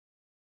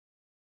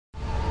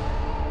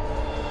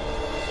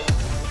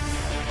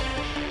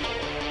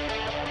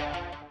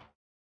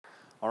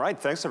All right,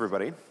 thanks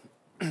everybody.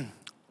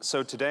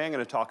 So today I'm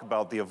going to talk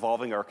about the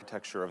evolving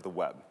architecture of the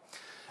web.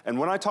 And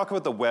when I talk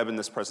about the web in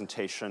this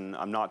presentation,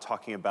 I'm not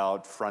talking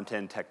about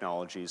front-end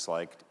technologies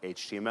like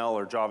HTML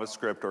or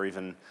JavaScript or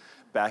even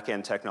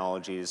back-end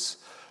technologies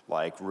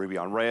like Ruby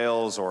on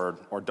Rails or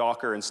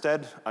Docker.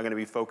 Instead, I'm going to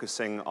be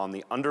focusing on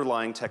the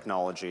underlying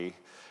technology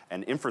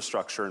and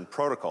infrastructure and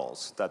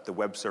protocols that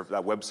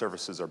web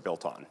services are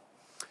built on.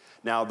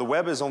 Now, the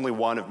web is only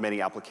one of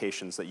many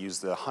applications that use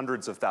the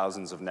hundreds of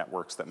thousands of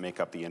networks that make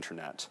up the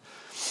internet.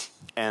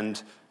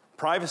 And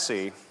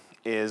privacy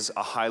is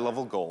a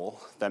high-level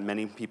goal that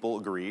many people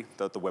agree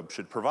that the web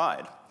should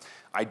provide.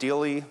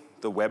 Ideally,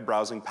 the web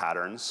browsing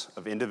patterns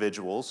of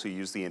individuals who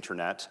use the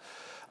internet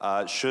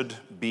should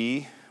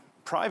be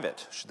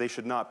private. They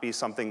should not be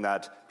something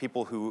that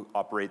people who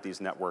operate these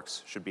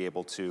networks should be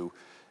able to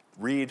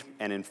read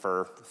and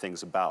infer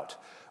things about.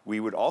 We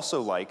would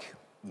also like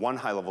one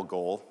high-level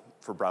goal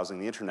for browsing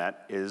the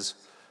internet is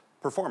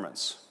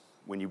performance.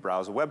 When you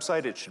browse a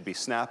website, it should be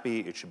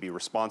snappy, it should be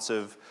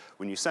responsive.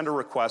 When you send a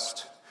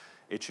request,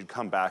 it should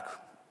come back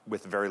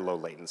with very low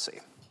latency.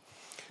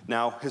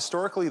 Now,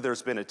 historically,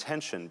 there's been a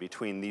tension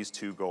between these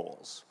two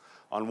goals.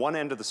 On one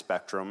end of the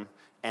spectrum,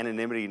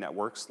 anonymity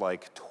networks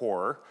like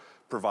Tor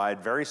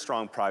provide very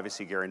strong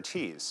privacy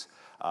guarantees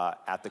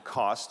at the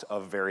cost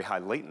of very high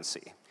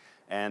latency.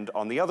 And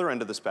on the other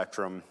end of the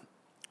spectrum,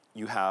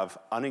 you have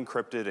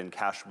unencrypted and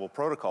cacheable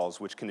protocols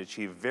which can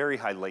achieve very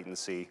high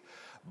latency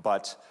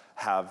but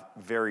have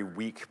very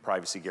weak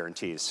privacy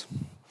guarantees.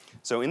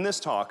 So in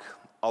this talk,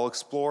 I'll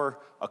explore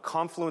a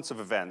confluence of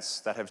events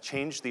that have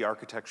changed the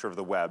architecture of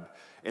the web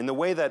in the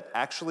way that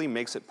actually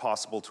makes it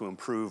possible to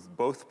improve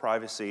both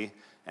privacy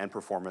and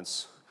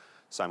performance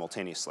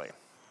simultaneously.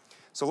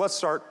 So let's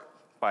start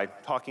by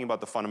talking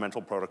about the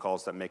fundamental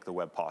protocols that make the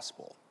web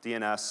possible,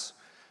 DNS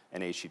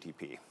and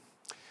HTTP.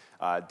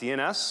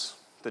 DNS,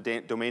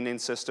 the domain name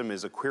system,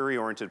 is a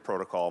query-oriented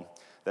protocol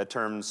that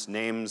turns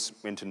names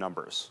into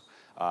numbers.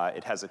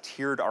 It has a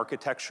tiered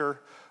architecture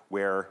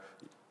where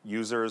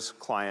users,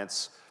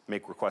 clients,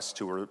 make requests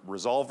to a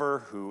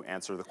resolver who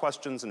answer the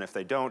questions, and if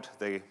they don't,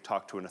 they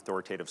talk to an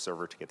authoritative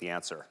server to get the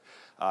answer.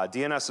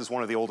 DNS is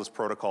one of the oldest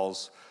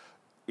protocols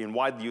in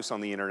wide use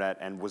on the internet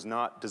and was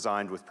not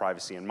designed with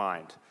privacy in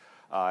mind.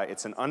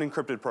 It's an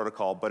unencrypted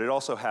protocol, but it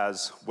also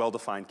has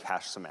well-defined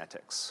cache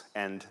semantics.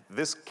 And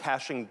this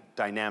caching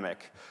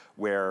dynamic,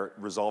 where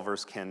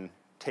resolvers can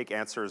take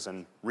answers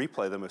and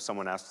replay them if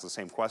someone asks the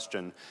same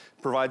question,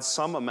 provides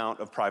some amount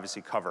of privacy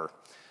cover.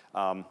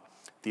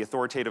 The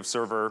authoritative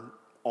server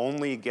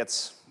only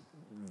gets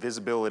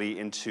visibility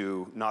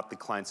into not the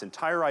client's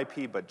entire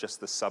IP, but just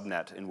the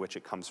subnet in which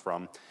it comes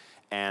from.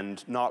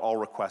 And not all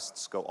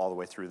requests go all the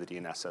way through the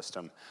DNS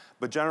system.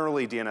 But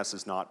generally, DNS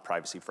is not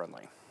privacy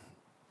friendly.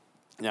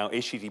 Now,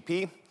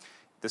 HTTP,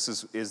 this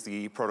is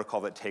the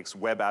protocol that takes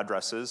web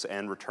addresses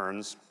and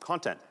returns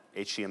content,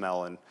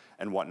 HTML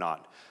and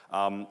whatnot.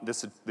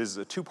 This is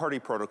a two-party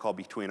protocol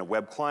between a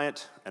web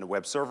client and a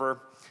web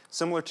server.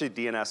 Similar to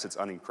DNS, it's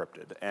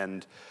unencrypted.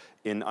 And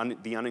in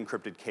the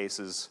unencrypted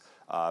cases,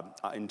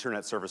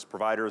 internet service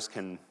providers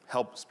can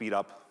help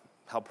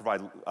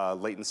provide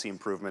latency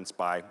improvements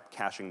by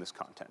caching this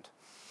content.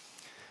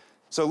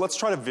 So let's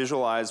try to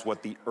visualize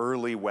what the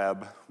early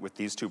web with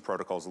these two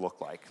protocols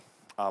look like.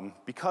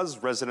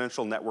 Because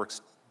residential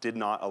networks did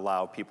not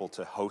allow people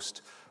to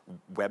host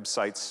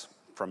websites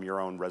from your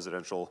own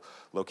residential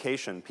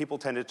location, people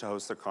tended to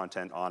host their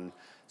content on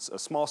a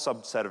small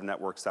subset of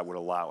networks that would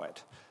allow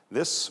it.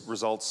 This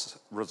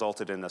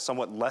resulted in a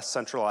somewhat less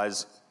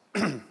decentralized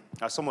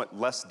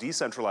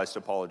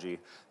topology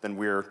than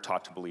we're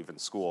taught to believe in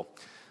school.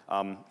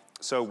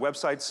 So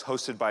websites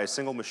hosted by a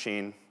single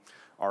machine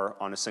are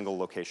on a single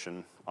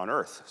location on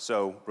Earth.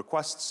 So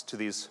requests to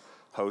these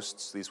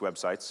hosts, these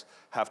websites,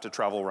 have to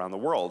travel around the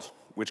world,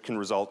 which can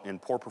result in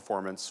poor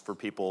performance for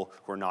people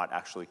who are not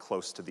actually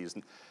close to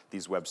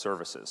these web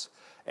services.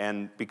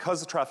 And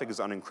because the traffic is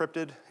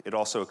unencrypted, it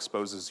also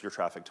exposes your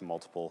traffic to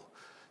multiple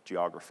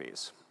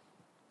geographies.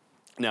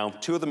 Now,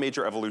 two of the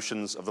major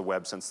evolutions of the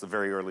web since the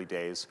very early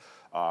days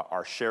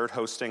are shared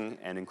hosting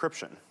and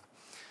encryption.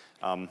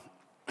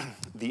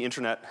 The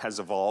internet has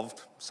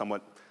evolved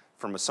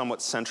from a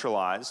somewhat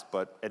centralized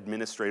but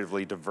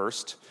administratively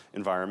diverse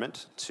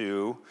environment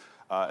to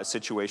a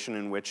situation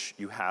in which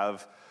you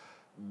have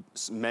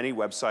many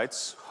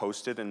websites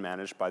hosted and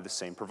managed by the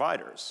same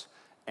providers.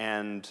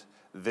 And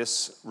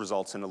this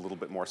results in a little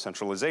bit more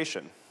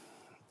centralization.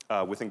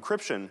 With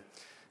encryption,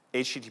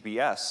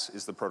 HTTPS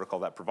is the protocol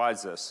that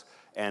provides this.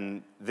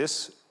 And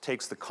this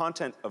takes the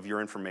content of your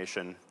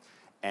information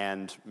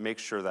and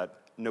makes sure that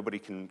nobody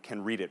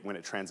can read it when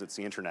it transits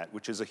the internet,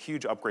 which is a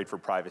huge upgrade for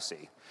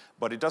privacy.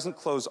 But it doesn't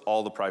close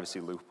all the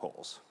privacy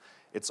loopholes.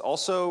 It's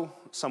also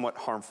somewhat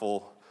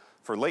harmful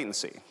for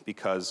latency,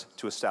 because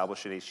to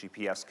establish an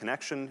HTTPS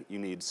connection, you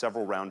need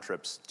several round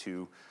trips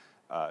to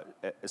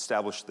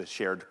establish the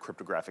shared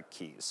cryptographic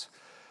keys.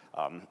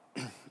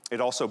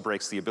 It also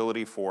breaks the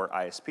ability for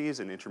ISPs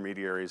and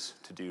intermediaries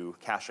to do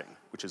caching,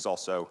 which is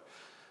also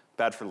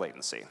bad for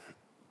latency.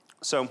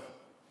 So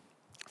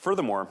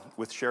Furthermore,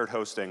 with shared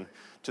hosting,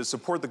 to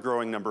support the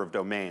growing number of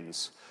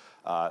domains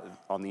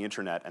on the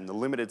internet and the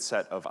limited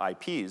set of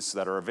IPs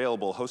that are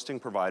available, hosting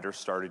providers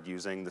started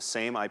using the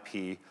same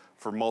IP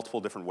for multiple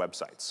different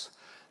websites.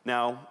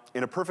 Now,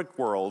 in a perfect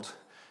world,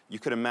 you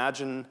could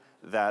imagine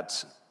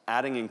that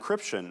adding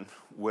encryption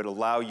would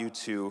allow you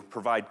to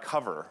provide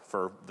cover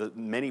for the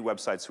many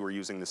websites who are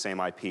using the same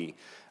IP.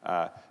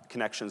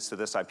 Connections to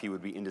this IP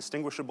would be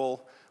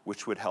indistinguishable,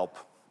 which would help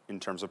in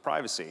terms of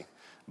privacy.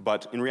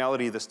 But in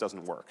reality, this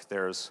doesn't work.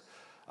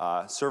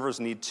 Servers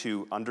need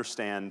to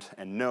understand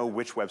and know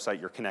which website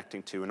you're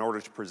connecting to in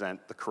order to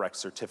present the correct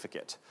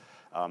certificate.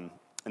 And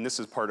this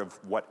is part of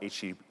what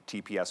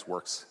HTTPS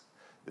works.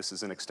 This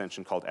is an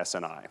extension called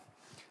SNI.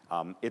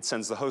 It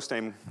sends the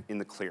hostname in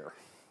the clear.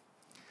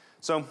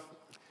 So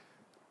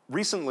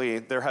recently,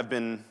 there have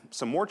been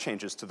some more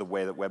changes to the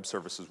way that web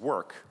services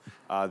work.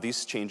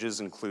 These changes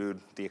include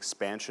the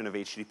expansion of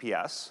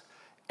HTTPS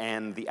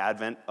and the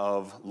advent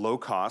of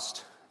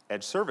low-cost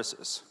edge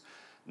services.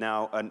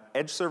 Now,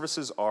 edge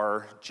services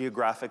are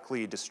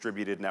geographically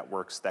distributed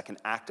networks that can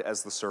act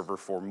as the server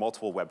for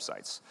multiple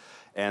websites.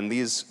 And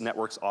these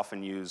networks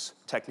often use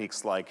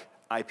techniques like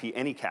IP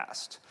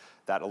anycast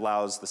that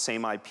allows the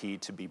same IP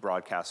to be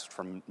broadcast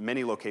from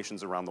many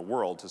locations around the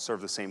world to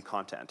serve the same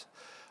content.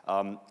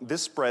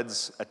 This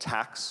spreads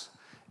attacks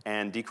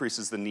and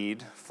decreases the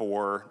need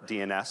for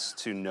DNS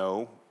to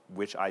know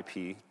which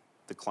IP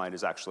the client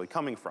is actually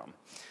coming from.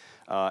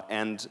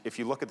 And if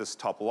you look at this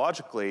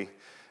topologically,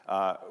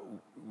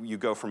 you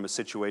go from a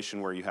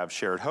situation where you have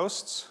shared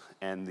hosts,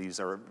 and these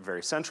are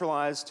very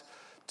centralized,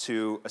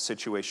 to a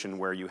situation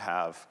where you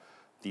have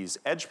these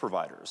edge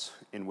providers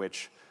in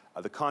which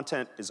the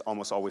content is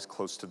almost always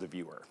close to the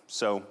viewer.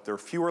 So there are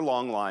fewer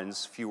long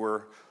lines,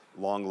 fewer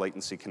long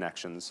latency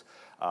connections,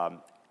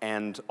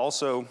 and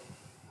also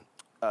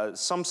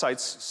some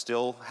sites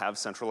still have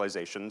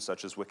centralization,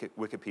 such as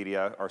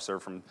Wikipedia are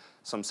served from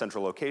some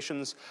central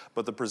locations,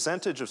 but the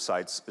percentage of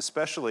sites,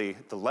 especially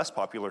the less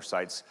popular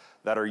sites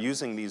that are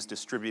using these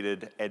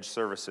distributed edge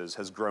services,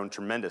 has grown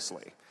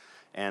tremendously,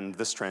 and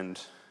this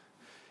trend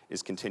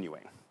is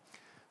continuing.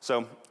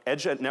 So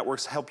edge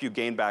networks help you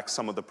gain back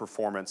some of the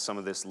performance, some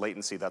of this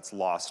latency that's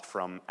lost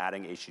from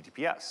adding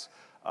HTTPS,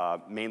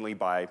 mainly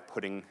by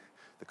putting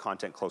the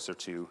content closer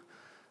to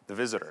the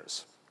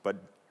visitors. But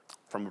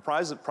from a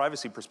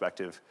privacy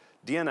perspective,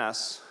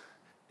 DNS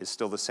is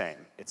still the same.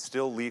 It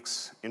still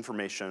leaks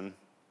information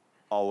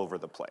all over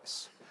the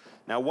place.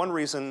 Now, one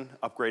reason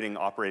upgrading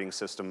operating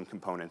system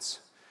components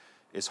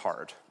is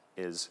hard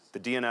is the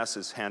DNS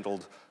is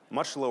handled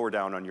much lower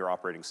down on your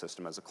operating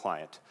system as a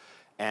client.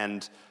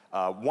 And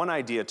one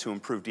idea to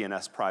improve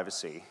DNS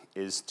privacy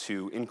is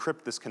to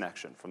encrypt this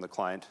connection from the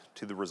client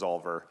to the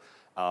resolver.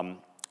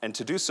 And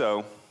to do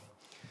so,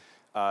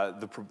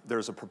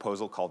 there's a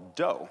proposal called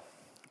DOE,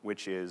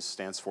 which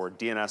stands for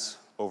DNS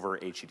over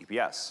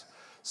HTTPS.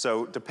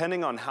 So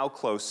depending on how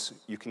close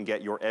you can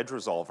get your edge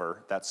resolver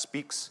that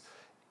speaks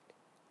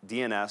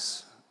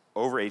DNS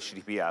over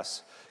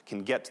HTTPS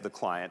can get to the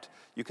client,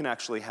 you can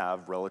actually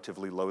have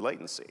relatively low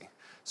latency.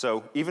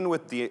 So even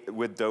with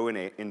DOE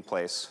in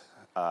place,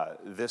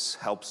 this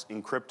helps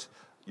encrypt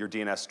your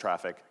DNS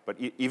traffic. But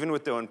even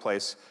with DOE in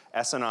place,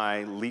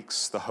 SNI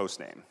leaks the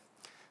hostname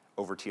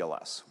over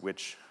TLS,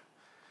 which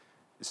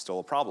is still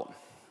a problem.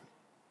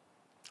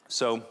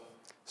 So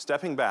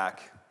stepping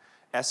back,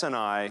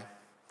 SNI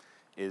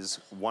is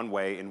one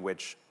way in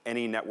which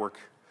any network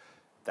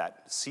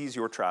that sees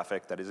your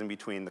traffic that is in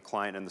between the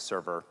client and the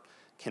server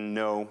can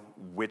know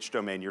which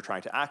domain you're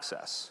trying to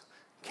access.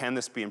 Can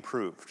this be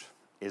improved?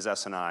 Is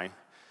SNI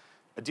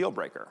a deal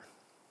breaker?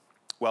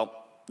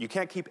 Well, you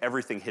can't keep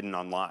everything hidden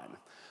online.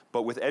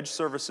 But with edge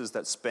services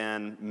that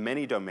span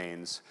many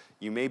domains,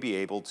 you may be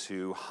able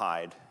to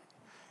hide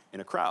in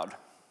a crowd.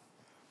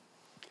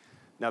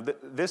 Now,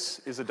 this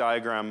is a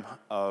diagram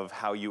of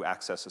how you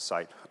access a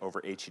site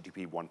over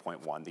HTTP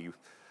 1.1, the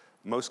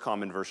most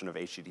common version of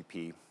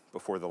HTTP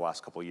before the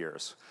last couple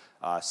years.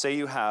 Say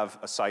you have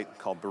a site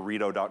called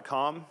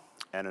burrito.com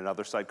and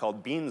another site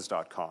called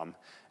beans.com,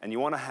 and you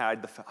want to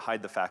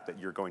hide the fact that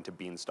you're going to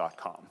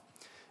beans.com.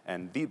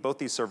 And both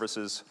these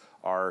services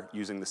are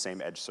using the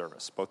same edge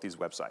service, both these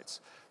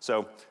websites.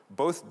 So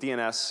both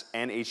DNS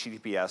and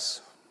HTTPS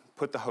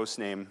put the host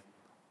name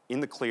in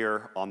the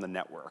clear on the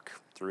network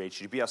through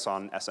HTTPS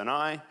on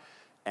SNI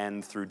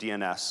and through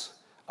DNS,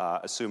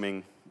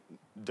 assuming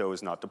DOE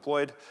is not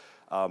deployed.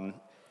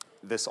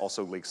 This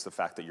also leaks the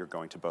fact that you're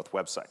going to both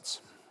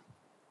websites.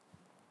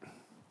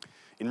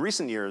 In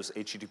recent years,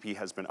 HTTP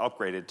has been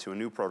upgraded to a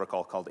new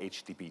protocol called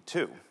HTTP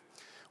 2,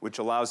 which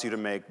allows you to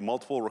make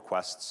multiple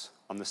requests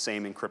on the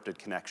same encrypted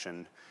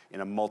connection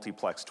in a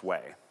multiplexed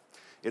way.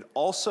 It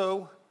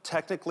also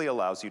technically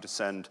allows you to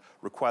send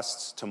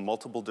requests to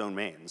multiple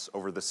domains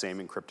over the same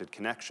encrypted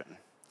connection.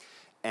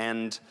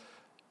 And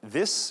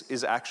this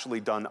is actually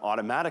done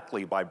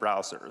automatically by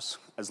browsers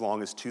as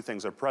long as two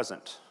things are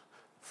present.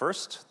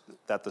 First,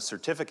 that the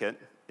certificate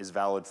is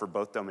valid for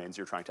both domains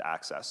you're trying to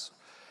access,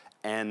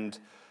 and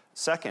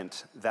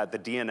Second, that the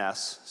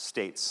DNS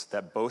states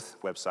that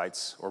both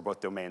websites or both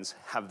domains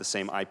have the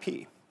same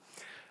IP.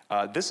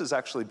 This is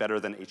actually better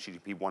than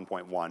HTTP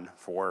 1.1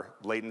 for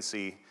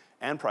latency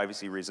and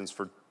privacy reasons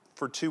for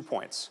 2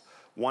 points.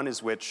 One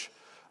is which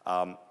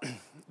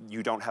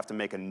you don't have to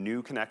make a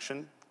new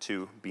connection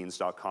to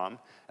beans.com.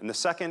 And the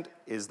second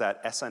is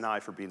that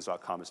SNI for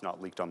beans.com is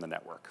not leaked on the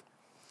network.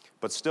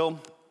 But still,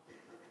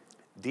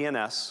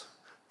 DNS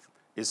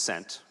is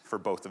sent for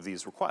both of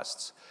these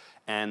requests.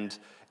 And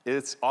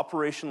it's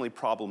operationally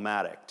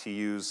problematic to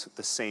use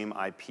the same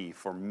IP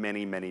for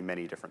many, many,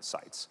 many different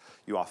sites.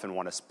 You often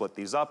want to split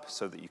these up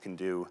so that you can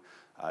do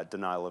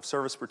denial of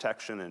service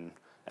protection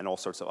and all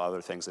sorts of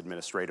other things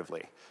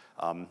administratively.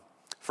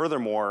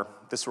 Furthermore,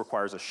 this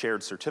requires a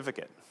shared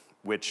certificate,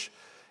 which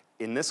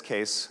in this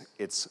case,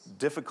 it's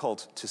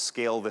difficult to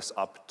scale this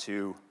up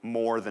to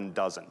more than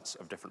dozens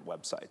of different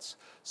websites.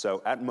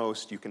 So at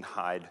most, you can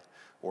hide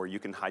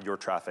your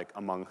traffic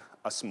among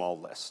a small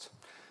list.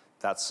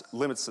 That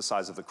limits the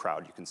size of the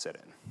crowd you can sit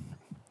in.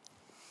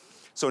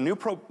 So a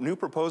new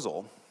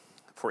proposal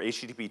for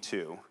HTTP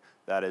 2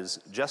 that is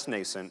just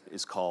nascent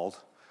is called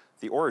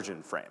the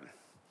origin frame.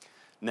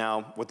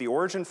 Now, what the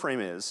origin frame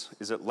is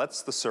it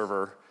lets the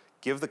server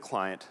give the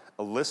client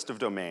a list of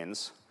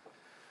domains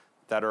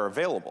that are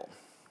available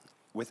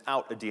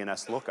without a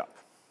DNS lookup.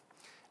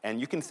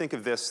 And you can think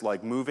of this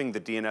like moving the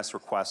DNS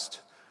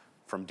request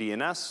from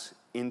DNS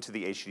into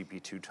the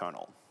HTTP 2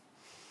 tunnel.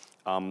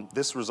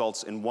 This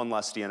results in one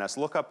less DNS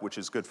lookup, which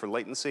is good for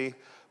latency,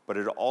 but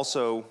it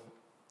also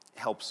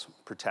helps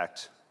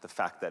protect the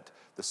fact that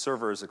the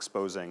server is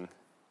exposing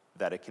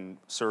that it can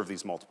serve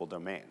these multiple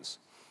domains.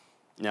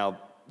 Now,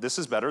 this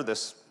is better.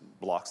 This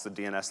blocks the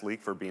DNS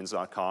leak for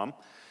beans.com,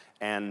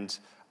 and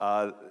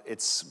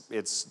it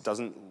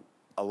doesn't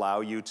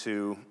allow you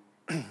to,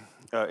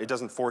 it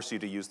doesn't force you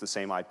to use the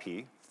same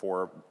IP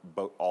for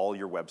all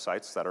your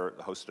websites that are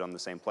hosted on the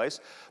same place,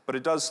 but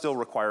it does still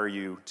require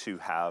you to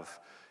have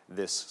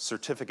this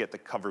certificate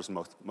that covers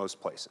most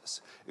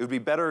places. It would be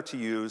better to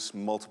use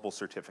multiple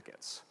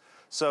certificates.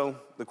 So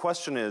the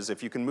question is,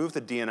 if you can move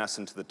the DNS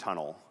into the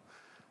tunnel,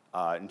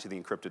 into the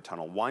encrypted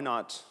tunnel, why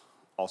not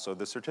also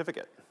the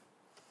certificate?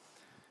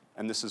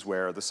 And this is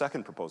where the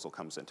second proposal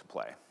comes into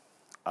play.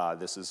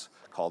 This is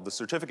called the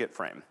certificate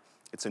frame.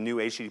 It's a new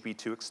HTTP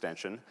 2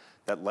 extension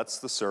that lets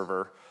the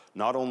server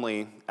not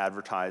only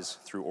advertise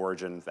through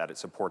origin that it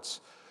supports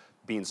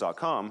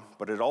beans.com,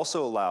 but it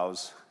also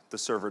allows the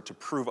server to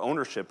prove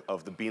ownership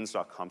of the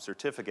beans.com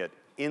certificate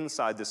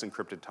inside this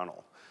encrypted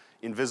tunnel,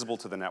 invisible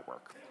to the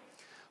network.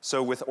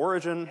 So with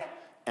origin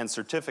and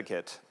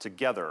certificate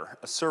together,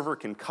 a server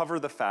can cover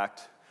the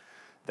fact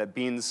that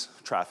beans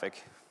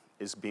traffic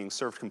is being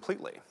served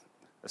completely.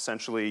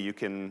 Essentially, you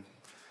can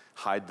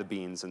hide the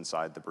beans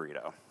inside the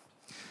burrito.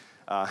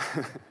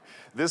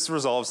 This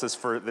resolves this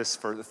for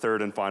the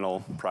third and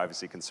final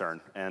privacy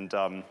concern. And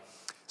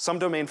some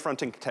domain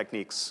fronting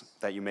techniques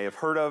that you may have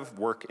heard of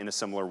work in a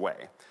similar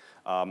way.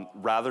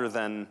 Rather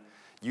than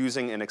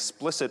using an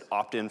explicit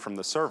opt-in from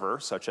the server,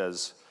 such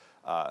as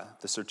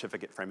the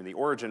certificate frame and the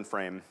origin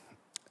frame,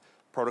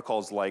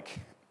 protocols like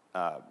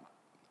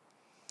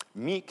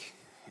Meek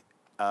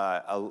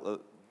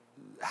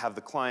have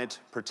the client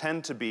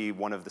pretend to be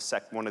one of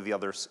the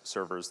other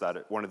servers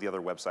one of the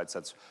other websites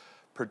that's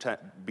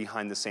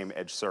behind the same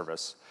edge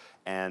service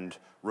and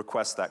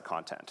request that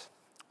content.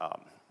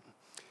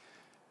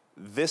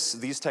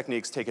 These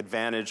techniques take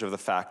advantage of the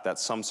fact that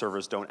some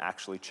servers don't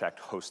actually check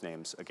host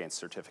names against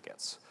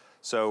certificates.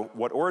 So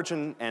what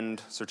origin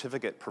and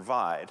certificate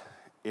provide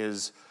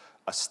is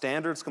a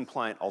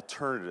standards-compliant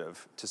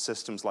alternative to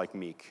systems like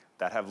Meek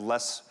that have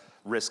less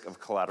risk of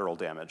collateral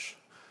damage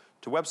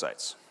to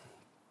websites.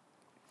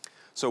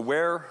 So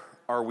where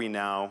are we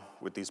now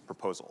with these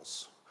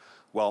proposals?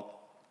 Well,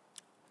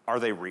 are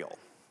they real?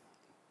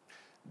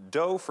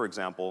 Doe, for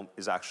example,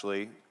 is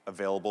actually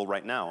available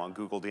right now on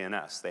Google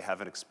DNS. They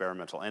have an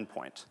experimental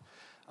endpoint.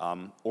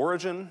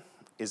 Origin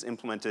is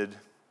implemented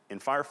in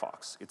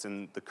Firefox. It's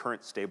in the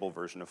current stable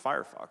version of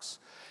Firefox.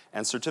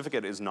 And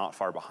certificate is not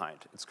far behind.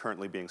 It's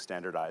currently being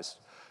standardized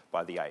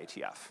by the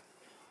IETF.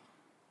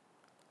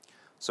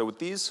 So with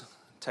these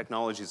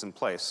technologies in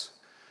place,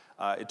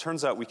 it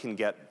turns out we can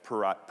get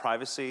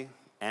privacy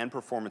and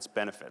performance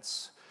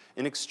benefits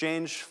in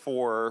exchange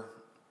for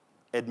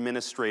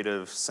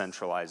administrative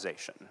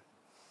centralization.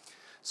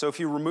 So if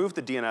you remove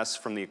the DNS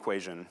from the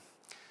equation,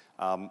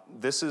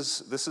 this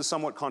is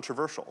somewhat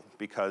controversial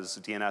because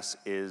DNS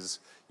is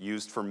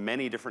used for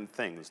many different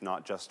things,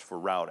 not just for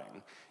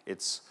routing.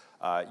 It's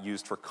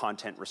used for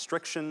content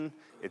restriction,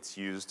 it's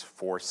used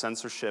for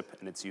censorship,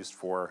 and it's used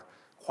for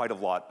quite a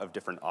lot of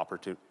different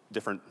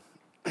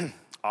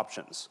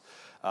options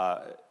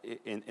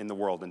in the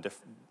world,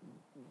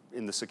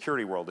 in the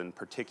security world in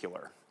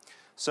particular.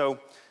 So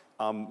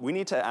we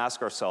need to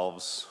ask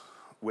ourselves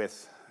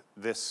with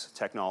this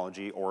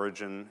technology,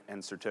 origin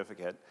and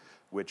certificate,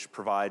 which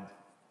provide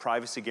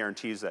privacy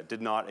guarantees that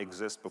did not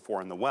exist before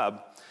in the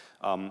web,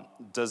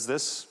 does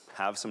this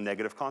have some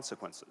negative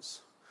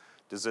consequences?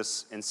 Does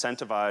this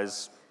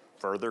incentivize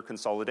further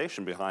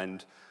consolidation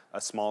behind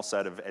a small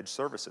set of edge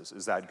services?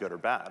 Is that good or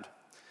bad?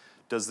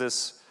 Does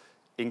this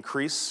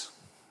increase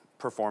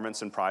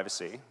performance and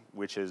privacy,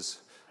 which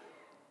is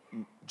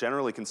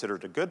generally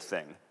considered a good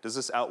thing? Does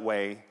this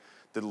outweigh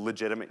the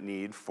legitimate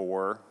need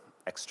for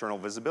external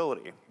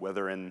visibility,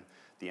 whether in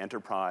the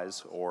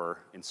enterprise or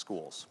in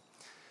schools?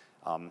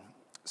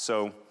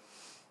 So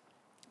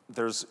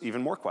there's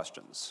even more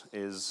questions.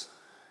 Is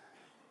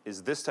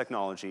this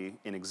technology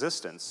in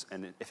existence,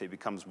 and if it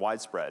becomes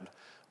widespread,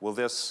 will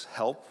this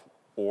help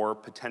or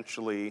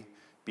potentially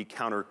be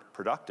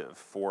counterproductive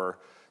for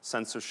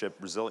censorship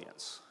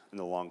resilience in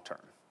the long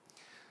term?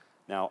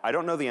 Now, I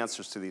don't know the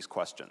answers to these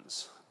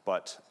questions,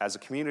 but as a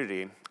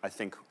community, I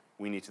think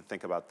we need to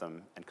think about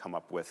them and come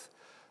up with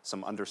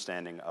some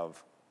understanding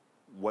of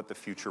what the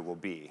future will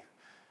be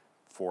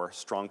for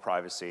strong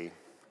privacy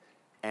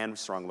and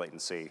strong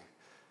latency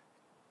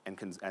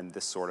and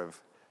this sort of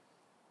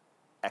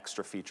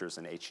extra features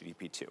in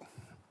HTTP2.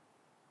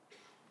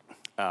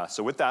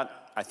 So with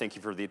that, I thank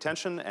you for the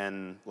attention,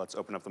 and let's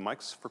open up the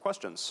mics for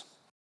questions.